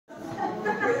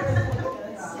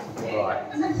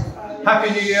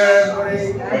Happy New Year,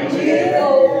 everybody. Thank you.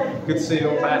 Good to see you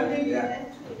all back. Yeah.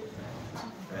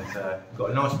 It's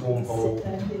got a nice warm ball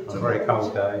on a very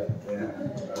cold day. Yeah.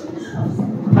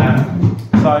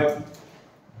 So,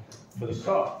 for the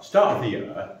start of the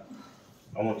year,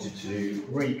 I wanted to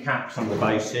recap some of the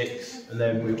basics, and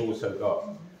then we've also got,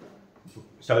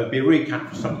 so it'll be a recap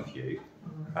for some of you,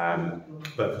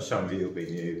 but for some of you it'll be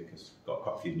new, because we've got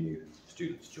quite a few new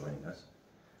students joining us,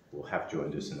 or have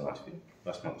joined us in the last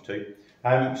month or two.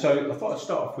 So I thought I'd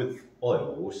start off with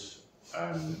oils,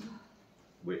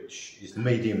 which is the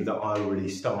medium that I really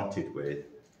started with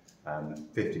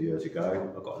 50 years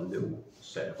ago. I got a little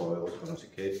set of oils when I was a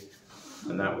kid,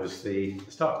 and that was the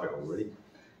start of it all, really.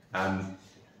 And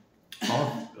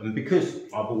because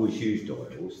I've always used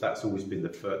oils, that's always been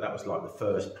that was like the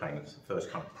first paints, the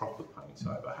first kind of proper paints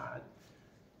I ever had.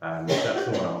 That's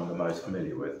the one I'm the most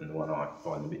familiar with, and the one I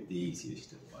find the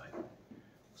easiest in a way.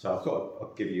 So I thought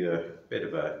I'd give you a bit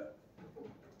of a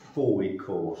 4-week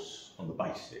course on the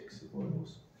basics of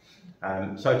oils.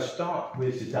 So to start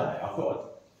with today, I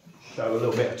thought I'd show a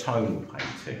little bit of tonal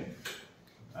painting.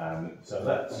 So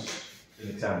that's an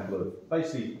example of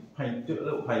basically do a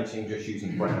little painting just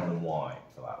using brown and white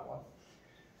for that one.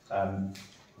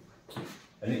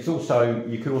 And it's also,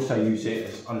 you could also use it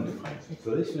as underpainting.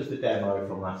 So this was the demo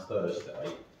from last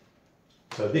Thursday.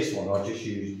 So this one I just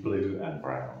used blue and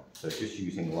brown. So just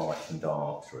using lights and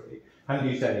darks really. I haven't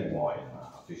used any white in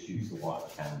that, I've just used the white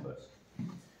canvas.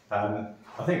 I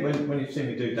think when you've seen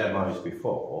me do demos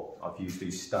before, I've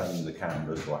usually stained the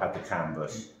canvas, or had the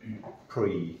canvas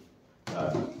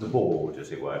the board,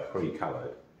 as it were,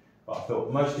 pre-coloured. But I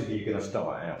thought most of you are going to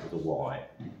start out with a white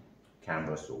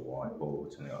canvas or white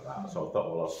board, something like that. So I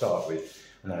thought, well, I'll start with,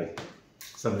 I know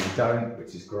some of you don't,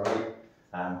 which is great,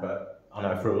 but I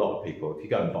know for a lot of people, if you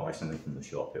go and buy something from the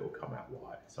shop, it will come out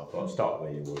white. So I thought I'd start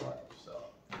where you would like to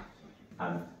start.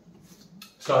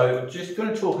 So just going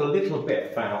to talk a little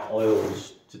bit about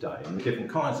oils today and the different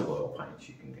kinds of oil paints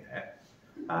you can get.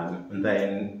 And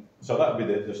then, so that'll be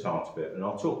the start of it. And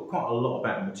I'll talk quite a lot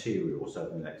about materials over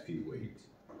the next few weeks.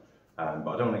 But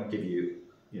I don't want to give you,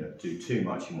 do too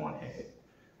much in one hit.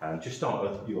 Just start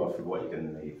with you off with what you're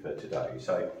going to need for today.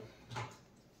 So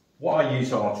what I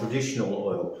use are traditional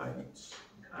oil paints.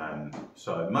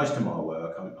 So most of my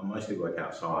work, I mostly work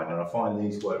outside, and I find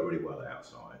these work really well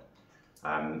outside.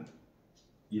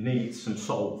 You need some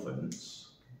solvents.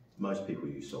 Most people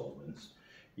use solvents.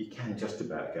 You can just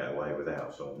about get away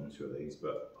without solvents with these,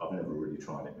 but I've never really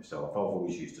tried it myself. I've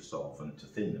always used a solvent to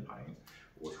thin the paint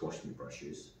or to wash my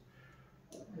brushes.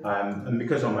 And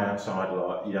because I'm outside a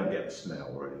lot, you don't get the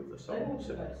smell really of the solvents.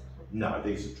 No,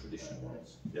 these are traditional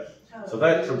ones. Yeah. So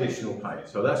they're traditional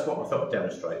paints. So that's what I thought I'd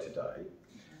demonstrate today.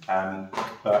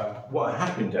 But what I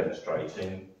have been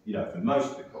demonstrating, for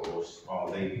most of the course, are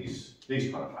these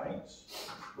kind of paints,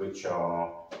 which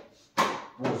are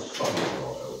water-soluble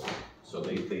oils. So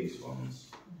these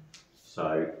ones.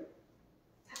 So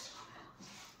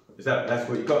that's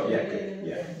what you got? Yeah, good.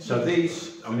 Yeah. So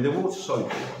these, the water-soluble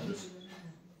ones,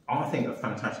 I think are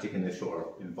fantastic in this sort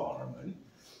of environment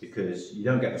because you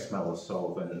don't get the smell of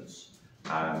solvents.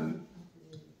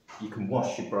 You can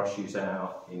wash your brushes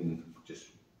out in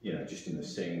just in the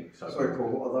sink. So sorry, Paul,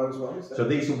 what are those ones? So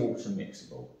these are water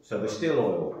mixable. So they're still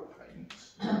oil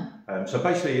paints. So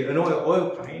basically, an oil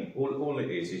paint, all it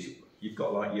is you've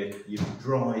got like your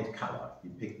dried colour,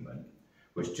 your pigment,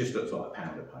 which just looks like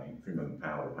powder paint. If you remember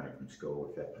powder paint from school,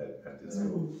 if you had paint at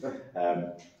school.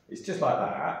 It's just like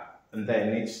that, and then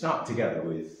it's stuck together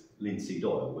with linseed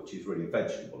oil, which is really a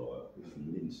vegetable oil from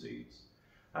linseeds.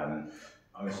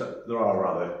 So there are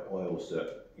other oils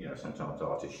that sometimes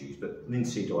artists use, but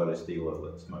linseed oil is the oil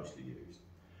that's mostly used.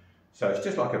 So it's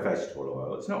just like a vegetable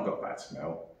oil. It's not got bad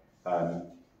smell.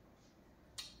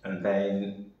 And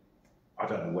then I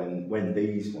don't know when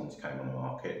these ones came on the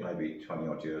market, maybe 20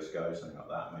 odd years ago, something like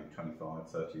that, maybe 25,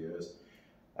 30 years.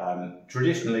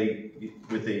 Traditionally,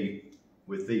 with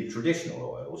the traditional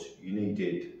oils, you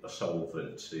needed a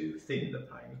solvent to thin the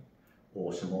paint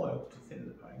or some oil to thin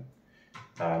the paint.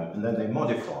 And then they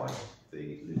modified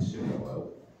the linseed oil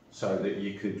so that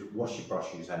you could wash your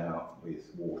brushes out with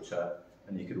water,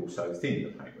 and you could also thin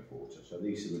the paint with water. So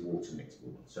these are the water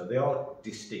mixable ones. So they are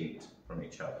distinct from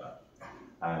each other.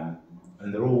 And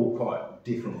they're all quite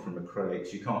different from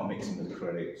acrylics. You can't mix them with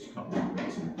acrylics, you can't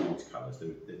mix them with watercolours,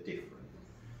 they're different.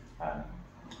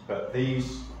 But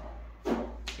these,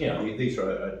 these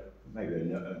are maybe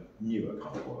a newer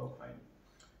kind of oil paint.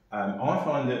 I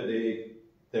find that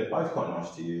they're both quite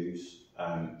nice to use.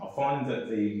 I find that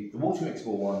the water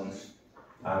mixable ones,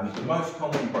 the most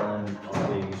common brand are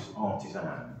these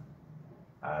Artisan.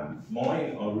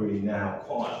 Mine are really now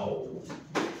quite old,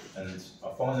 and I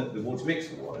find that the water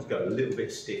mixable ones go a little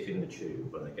bit stiff in the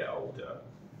tube when they get older.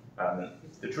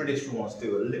 The traditional ones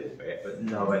do a little bit, but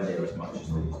nowhere near as much as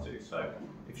these do. So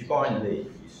if you're buying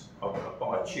these, I'll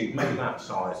buy a tube, maybe that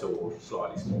size or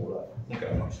slightly smaller, won't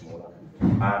go much smaller,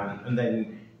 and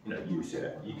then use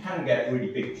it. You can get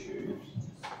really big tubes,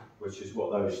 which is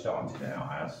what those started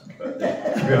out as, but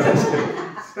to be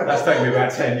honest, that's taken me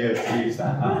about 10 years to use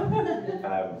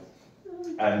that.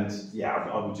 And yeah,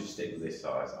 I would just stick with this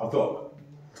size. I thought,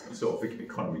 sort of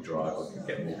economy drive, I could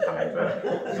get more paid, but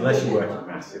unless you're working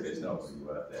massive, it's not really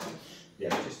worth it.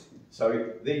 Yeah,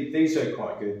 so these are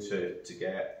quite good to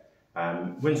get.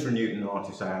 Winsor & Newton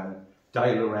Artisan,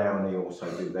 Dale Rowney also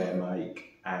do their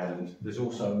make, and there's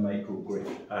also a make called Griff.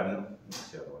 What's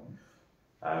the other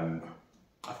one?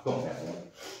 I've forgotten the other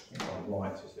one.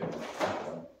 White is the other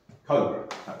one. Cobra,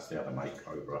 that's the other make,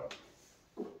 Cobra.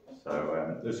 So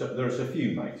there's a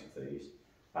few makes of these.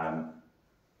 And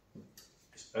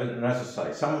as I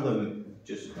say, some of them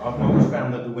I've always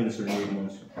found that the Winsor & Newton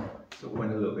ones sort of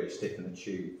went a little bit stiff in the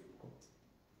tube.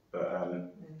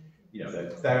 But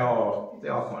they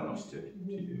are quite nice to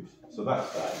use. So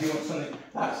that's that. If you want something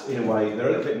that's in a way they're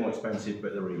a little bit more expensive,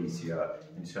 but they're easier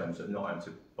in terms of not having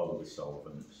to bother with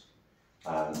solvents.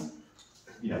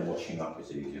 Washing up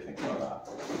is easier, things like that.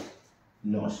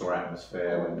 Nicer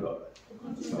atmosphere when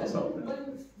it's not solvent.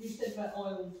 When you said about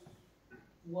oils a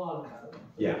while ago,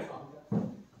 yeah.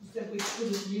 You said we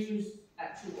couldn't use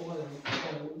actual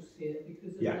oils here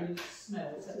because of the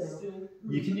smell. Is that still?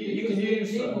 You can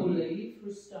use them. Will leave for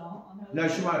a start. No,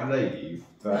 she won't leave.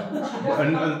 But,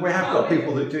 and we have got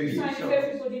people that do use it. If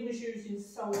everybody was using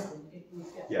solvent, it would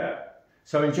get. Yeah.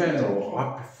 So in general,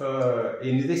 I prefer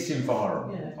in this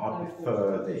environment. I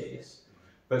prefer this,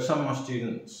 but some of my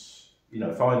students,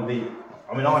 find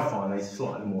I find these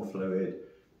slightly more fluid,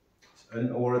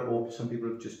 or some people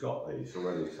have just got these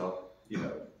already. So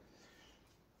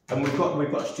and we've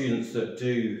got students that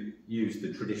do use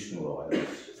the traditional oils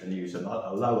and use a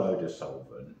low odour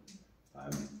solvent,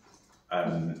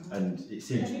 and it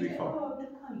seems to be fine. Oil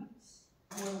paints,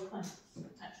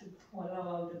 actual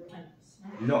low odour paints.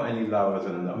 Not any lower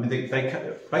than they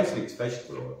basically it's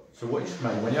vegetable oil. So what you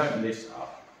smell when you open this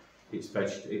up, it's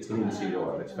linseed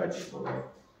oil, it's vegetable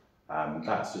oil.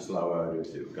 That's as low odour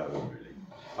as it would go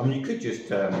really. You could just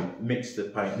mix the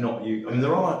paint,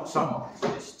 there are some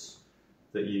artists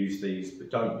that use these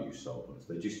but don't use solvents.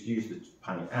 They just use the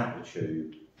paint out the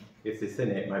tube. If they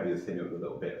thin it, maybe they thin it with a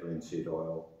little bit of linseed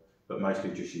oil, but mostly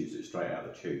just use it straight out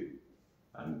the tube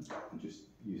and just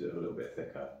use it a little bit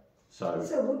thicker. So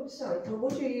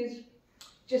would you use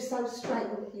just so straight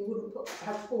that you wouldn't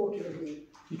have water in it?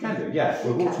 You can do, yeah.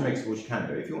 With water mixables you can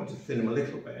do. If you want to thin them a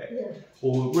little bit,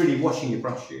 or really washing your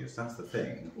brushes, that's the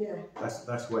thing. Yeah.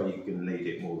 That's where you're going to need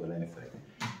it more than anything.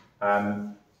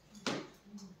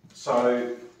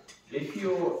 So if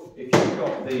you've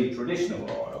got the traditional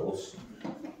oils,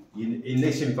 in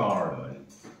this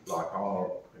environment, like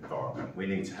our environment, we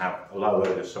need to have a low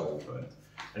odour solvent.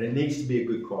 And it needs to be a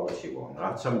good quality one.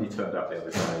 I had somebody turned up the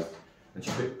other day,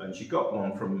 and she got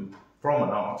one from an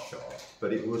art shop,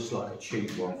 but it was like a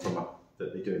cheap one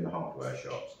that they do in the hardware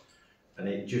shops, and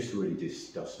it just really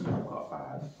does smell quite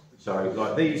bad. So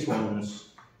like these ones,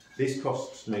 this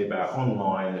costs me about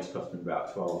online. It's cost me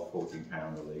about £12,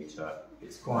 £14 a litre.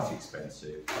 It's quite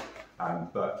expensive,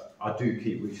 but I do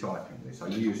keep recycling this. I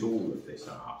use all of this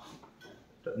up,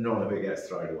 but none of it gets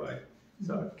thrown away.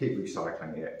 So keep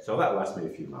recycling it. So that'll last me a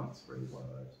few months, really, one of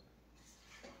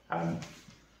those.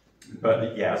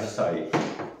 But yeah, as I say,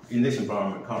 in this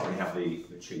environment, can't really have the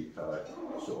cheap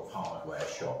sort of hardware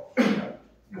shop,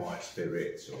 white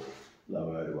spirits or low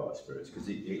odour white spirits, because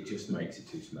it just makes it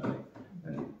too smelly,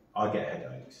 and I get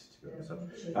headaches. To be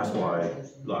honest, that's why,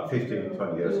 like 15,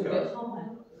 20 years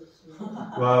ago.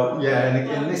 Well, yeah, and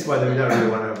in this weather we don't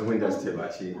really want to have the windows too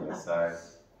much either. So.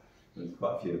 There's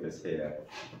quite a few of us here.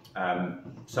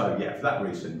 So yeah, for that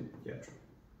reason,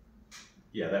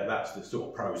 that's the sort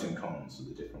of pros and cons of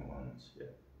the different ones.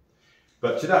 Yeah.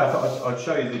 But today I thought I'd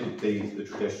show you the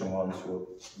traditional ones.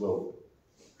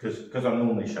 Because I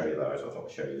normally show you those, I thought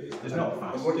I'd show you these. There's not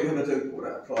fast. And what are you going to do? Well,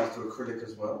 that applies to acrylic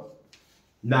as well?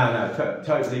 No,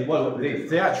 totally. Well,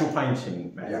 the actual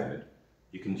painting method,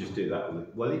 you can just do that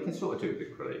with. Well, you can sort of do it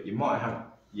with acrylic. You might have.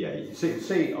 Yeah, you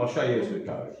see, I'll show you as we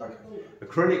go. Okay.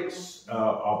 Acrylics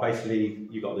are basically,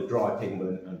 you've got the dry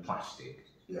pigment and plastic.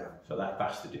 Yeah. So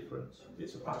that's the difference.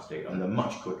 It's a plastic, and they're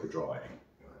much quicker drying.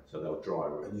 So they'll dry.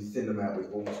 And you thin them out with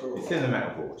water? You thin them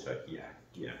out with water, yeah.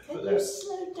 Can you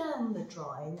slow down the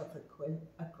drying of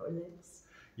acrylics?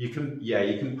 You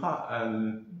can put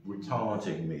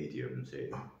retarding mediums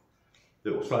in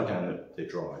that will slow down the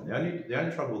drying. The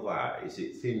only trouble with that is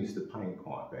it thins the paint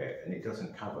quite a bit and it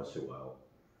doesn't cover so well.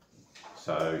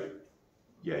 So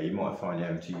yeah, you might find you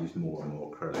having to use more and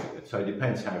more acrylic. So it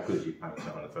depends how good your paints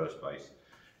are in the first place.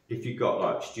 If you've got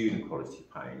like student quality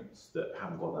paints that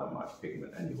haven't got that much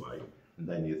pigment anyway, and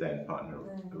then you then put in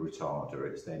a retarder,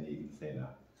 it's then even thinner.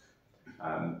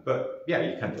 But yeah,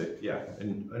 you can do, yeah.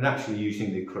 And actually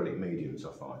using the acrylic mediums,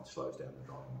 I find, slows down the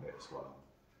drying a bit as well.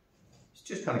 It's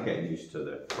just kind of getting used to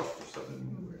the process of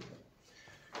them,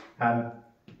 really.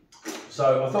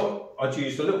 So I thought I'd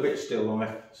use a little bit of still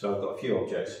life, so I've got a few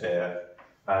objects here.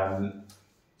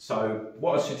 So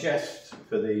what I suggest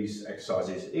for these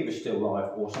exercises, either still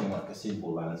life or something like a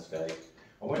simple landscape.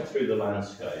 I went through the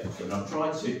landscapes and I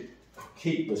tried to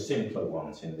keep the simpler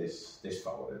ones in this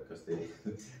folder because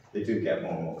they do get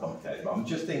more and more complicated. But I'm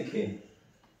just thinking,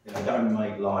 you know, don't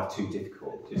make life too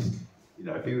difficult. Just, you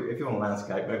know, if you want a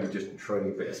landscape, maybe just a tree,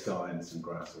 a bit of sky and some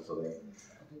grass or something.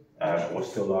 Or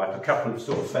still life, a couple of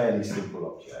sort of fairly simple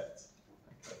objects.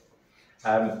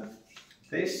 Okay.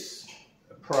 This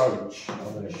approach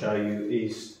I'm going to show you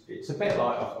is, it's a bit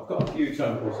like, I've got a few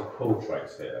examples of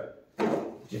portraits here,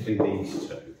 particularly these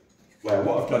two, where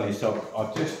what I've done is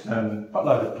I've just put a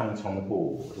load of paint on the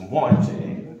board and wiped it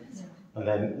in, and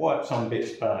then wiped some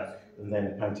bits back, and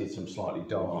then painted some slightly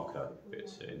darker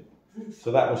bits in.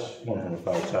 So that was one from the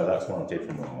photo, that's one I did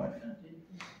from my life.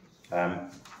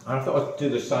 And I thought I'd do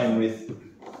the same with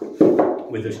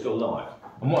the still life.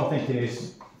 And what I'm thinking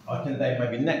is, I can then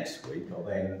maybe next week, or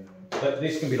then,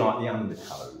 this can be like the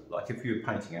undercoat. Like if you're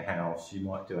painting a house, you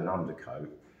might do an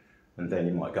undercoat, and then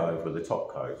you might go over the top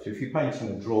coat. So if you're painting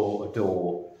a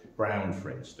door brown, for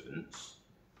instance,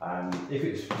 if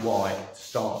it's white to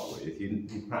start with, you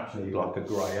perhaps need like a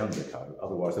grey undercoat.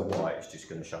 Otherwise, the white is just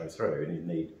going to show through, and you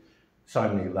need so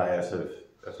many layers of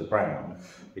the brown,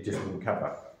 it just wouldn't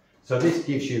cover. So this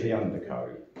gives you the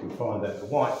undercoat. You'll find that the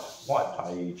white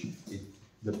page,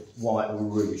 the white will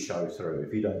really show through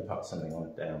if you don't put something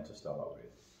on down to start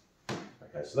with.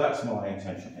 Okay, so that's my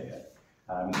intention here.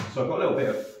 So I've got a little bit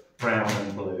of brown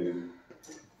and blue.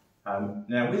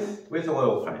 Now with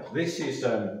oil paint, this is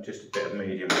just a bit of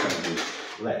medium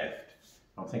left.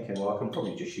 I'm thinking, well, I can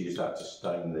probably just use that to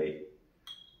stain the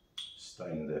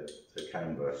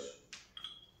canvas.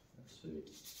 Let's see.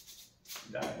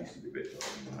 No, it needs to be a bit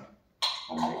darker than that.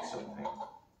 I'll mix something.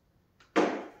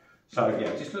 So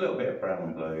yeah, just a little bit of brown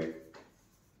and blue.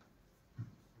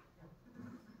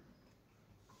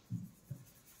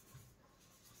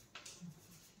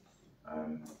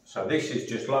 So this is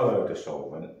just low odor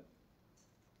solvent.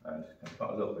 And I've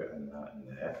got a little bit in that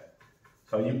in there.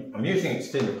 So I'm using it to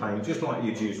thin the paint, just like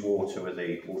you'd use water with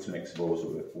the water mixables or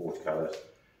with watercolours.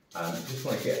 Just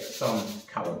want to get some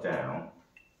colour down.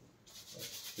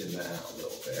 Thin that out a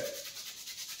little bit.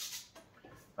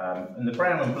 And the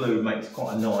brown and blue makes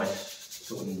quite a nice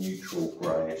sort of neutral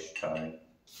greyish tone.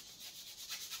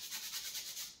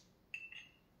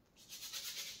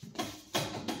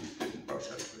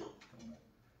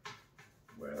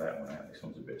 Wear that one out, this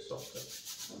one's a bit softer.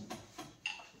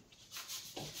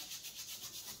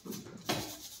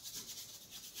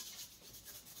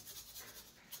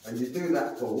 And you do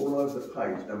that for all over the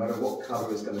page, no matter what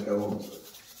colour is going to go onto it.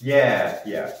 Yeah,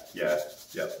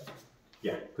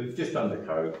 because it's just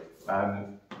undercoat.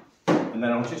 And then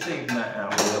I'll just even that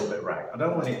out with a little bit of rag. I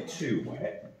don't want it too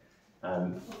wet.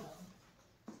 So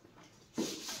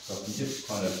I can just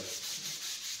kind of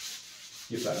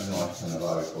give that a nice and a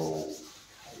local.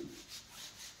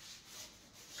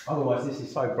 Otherwise, this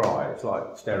is so bright, it's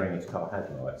like staring into car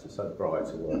headlights. It's so bright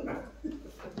to work.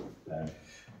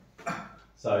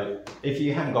 So if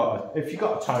you've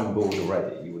got a tone board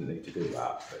already, you wouldn't need to do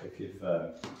that. But if you've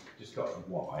just got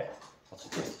white, I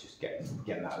suggest just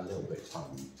getting that a little bit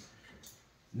toned.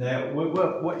 Now,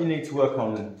 what you need to work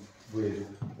on with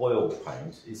oil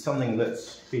paint is something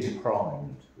that's been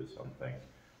primed with something.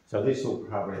 So this will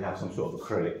probably have some sort of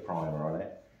acrylic primer on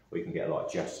it, or you can get like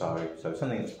gesso, so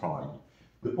something that's primed.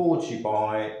 The boards you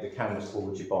buy, the canvas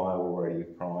boards you buy are already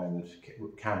primed,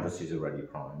 canvas is already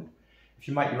primed. If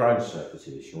you make your own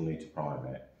surfaces, you'll need to prime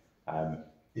it.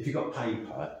 If you've got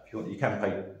paper, you can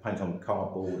paint on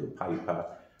cardboard or paper,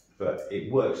 but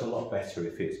it works a lot better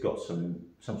if it's got some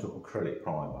sort of acrylic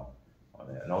primer on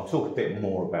it. And I'll talk a bit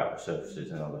more about the surfaces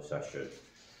in another session.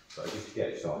 So just to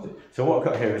get started. So what I've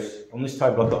got here is, on this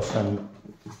table I've got some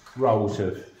rolls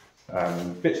of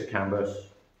bits of canvas.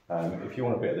 If you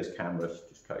want a bit of this canvas,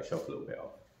 just cut yourself a little bit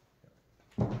off.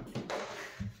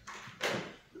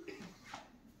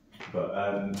 But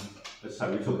so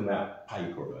we were talking about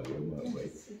paper earlier, weren't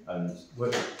we? And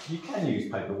you can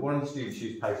use paper. One of the students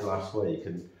used paper last week,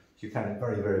 and she found it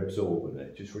very, very absorbent.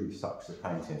 It just really sucks the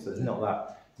paint in, so it's not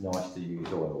that nice to use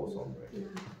oils on, really.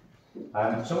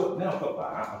 So now I've got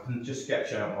that, I can just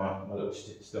sketch out my little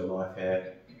still life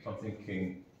here. So I'm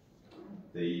thinking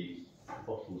the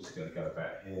bottle's going to go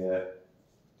about here.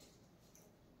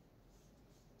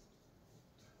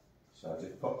 So I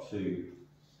just got to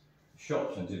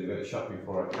shops and did a bit of shopping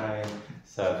before I came.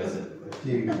 So there's a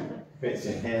few bits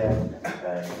in here.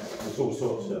 There's all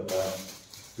sorts of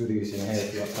goodies in here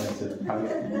if you're planning to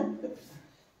paint.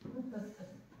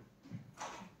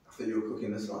 I thought you were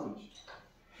cooking this lunch.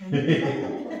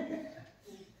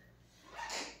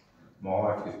 My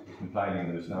wife was complaining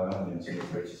there was no onions in the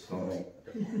fridge this morning.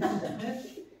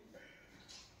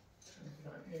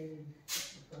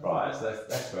 Right, so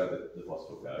that's where the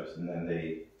bottle goes, and then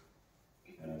the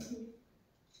what's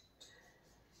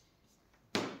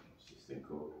this thing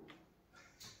called?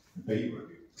 Beetroot.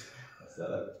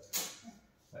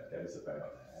 That goes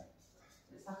about there.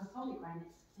 It's like a pomegranate.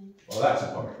 Well, that's a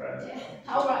pomegranate. Yeah.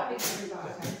 Oh, right, big one.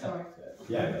 Right, okay, sorry.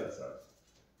 Yeah, no, that's right.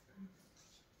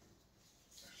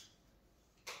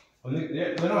 And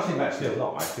the nice thing about still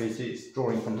life is it's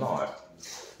drawing from life,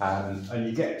 and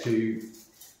you get to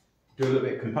do a little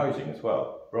bit of composing as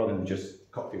well, rather than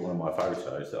just copy one of my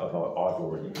photos that I've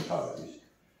already composed.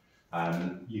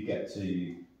 You get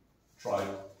to try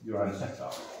your own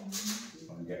setup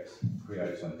and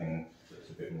create something that's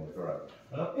a bit more of your own.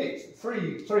 And I picked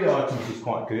three items is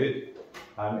quite good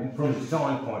from a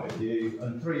design point of view,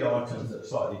 and 3 items that are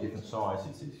slightly different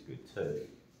sizes is good too.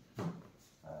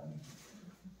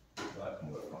 So that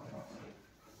can work quite nicely.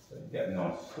 So you get a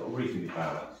nice, sort of reasonably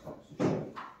balanced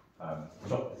composition.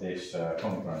 Top of this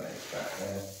pomegranate is back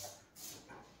there.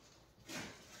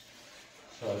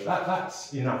 So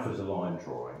that's enough as a line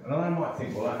drawing. And I might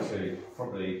think, well, actually,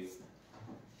 probably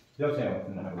the other thing I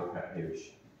can have a look at here is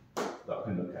that I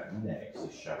can look at next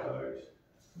is shadows.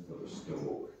 We've got the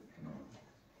stalk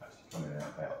actually coming out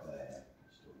about there.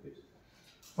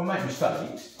 If I make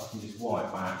mistakes, I can just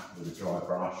wipe that with a dry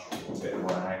brush or a bit of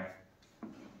rag.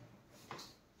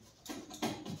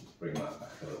 Bring that back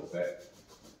a little bit.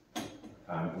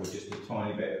 Or just a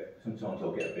tiny bit. Sometimes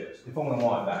I'll get a bit, if I want to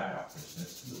wipe that out, for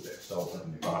instance, a little bit of solvent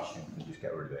in the brush and can just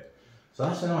get rid of it. So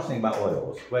that's the nice thing about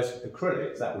oils. Whereas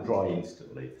acrylics, that will dry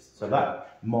instantly. So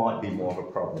that might be more of a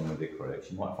problem with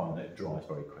acrylics. You might find that it dries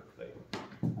very quickly.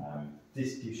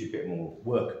 This gives you a bit more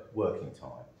working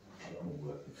time. A lot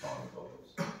more working time with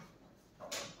oils.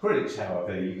 Acrylics,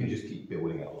 however, you can just keep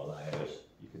building up the layers.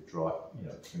 You could dry, you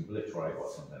know, to obliterate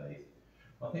what's underneath.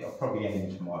 I think I'll probably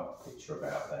end my picture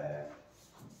about there.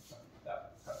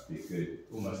 That perhaps be good,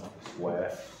 almost like a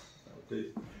square. That'll do.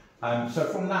 So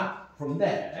from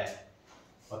there,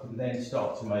 I can then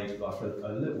start to make like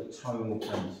a little tonal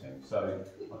painting. So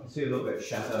I can see a little bit of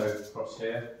shadow across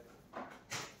here.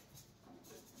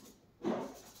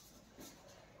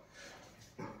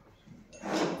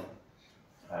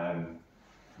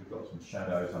 We've got some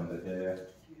shadows under here.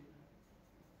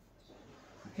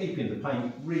 Keeping the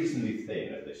paint reasonably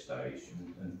thin at this stage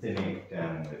and thinning it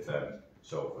down with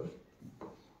solvent.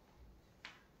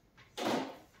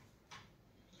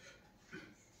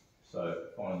 So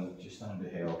find that just under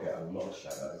here I'll get a lot of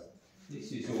shadow.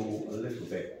 This is all a little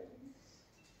bit,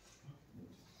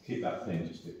 keep that thin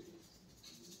just a bit.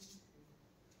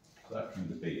 So that can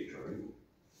be the beetroot.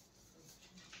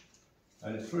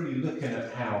 And it's really looking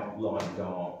at how light and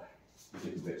dark the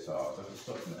different bits are. So I can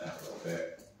soften it out a little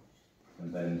bit. And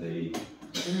then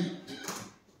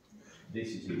this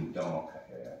is even darker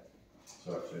here.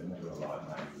 So actually maybe I like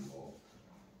that even more.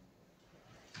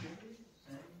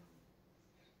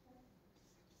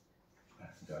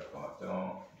 That can go quite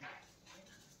dark.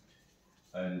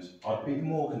 And I'd be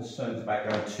more concerned about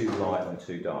going too light than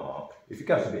too dark. If it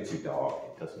goes a bit too dark,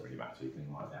 it doesn't really matter, you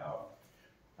can light that up.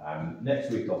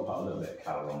 Next week I'll put a little bit of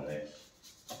colour on this.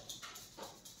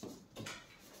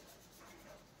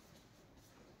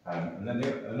 And then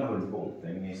another important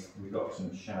thing is we've got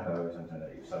some shadows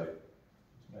underneath, so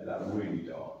make that really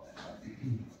dark there.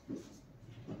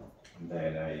 And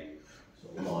then a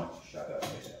sort of light shadow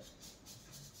here.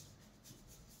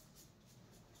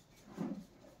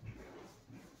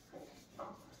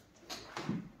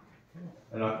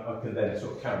 And I can then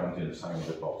sort of carry on doing the same with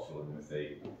the bottle and with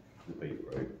the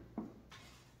beetroot.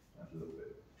 Add a little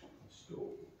bit of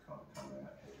stalk kind of coming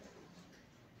out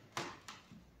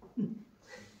here.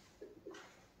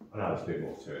 I know there's a bit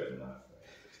more to it than that.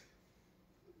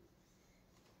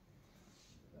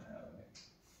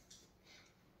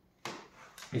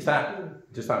 Does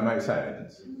that make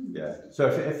sense? Yeah. So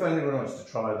if anyone wants to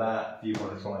try that, if you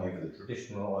want to try either the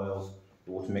traditional oils,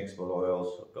 the water mixable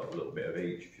oils, I've got a little bit of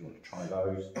each if you want to try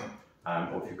those.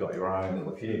 Or if you've got your own,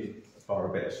 or if you need to borrow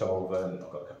a bit of solvent,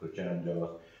 I've got a couple of jam jars.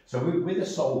 So with the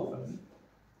solvent,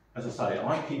 as I say,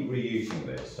 I keep reusing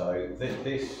this. So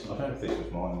this, I don't know if this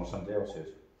was mine or somebody else's.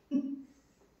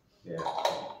 Yeah,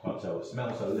 can't tell. It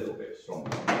smells a little bit stronger.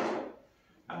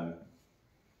 Yeah,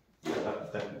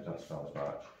 that definitely doesn't smell as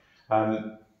much.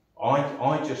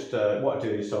 I just, what I do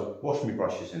is I'll wash my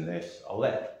brushes in this.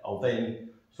 I'll then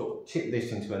sort of tip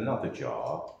this into another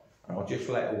jar, and I'll just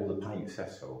let all the paint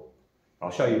settle.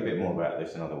 I'll show you a bit more about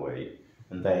this another week,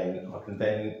 and then I can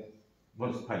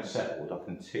once the paint's settled, I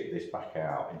can tip this back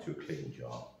out into a clean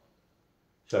jar.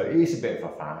 So it is a bit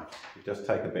of a faff. It does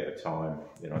take a bit of time.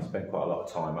 You know, I spend quite a lot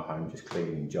of time at home just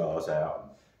cleaning jars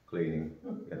out, cleaning,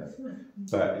 you know.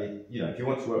 But you know, if you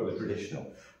want to work with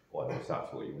traditional oils,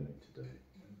 that's what you need to do.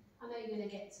 I know you're going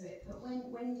to get to it, but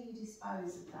when do you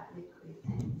dispose of that liquid?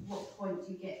 And what point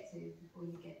do you get to before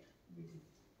you get rid of it?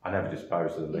 I never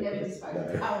dispose of the liquid. You never dispose of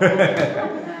it? No. Oh,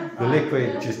 right. The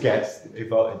liquid just gets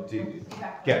evaporates,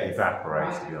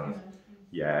 to be honest.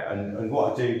 Yeah, and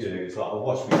what I do is like I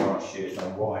wash my brushes and I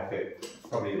wipe it.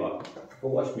 Probably like if I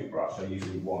wash my brush, I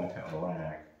usually wipe it on a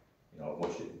rag. You know, I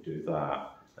wash it and do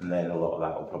that, and then a lot of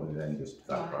that will probably then just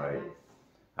evaporate.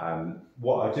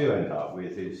 What I do end up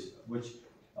with is, which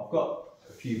I've got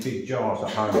a few big jars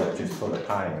at home that are just full of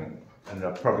paint, and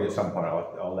probably at some point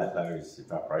I'll let those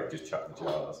evaporate, just chuck the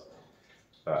jars.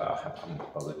 But I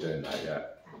haven't bothered doing that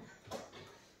yet.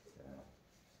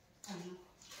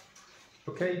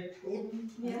 Okay.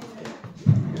 Yeah.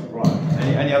 Right.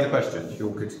 Any other questions? You're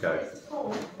all good to go.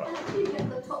 Paul, how do you get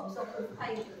the tops off of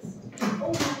papers?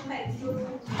 All my papers.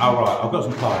 Oh right, I've got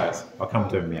some pliers. I'll come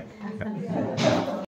do them. Yeah.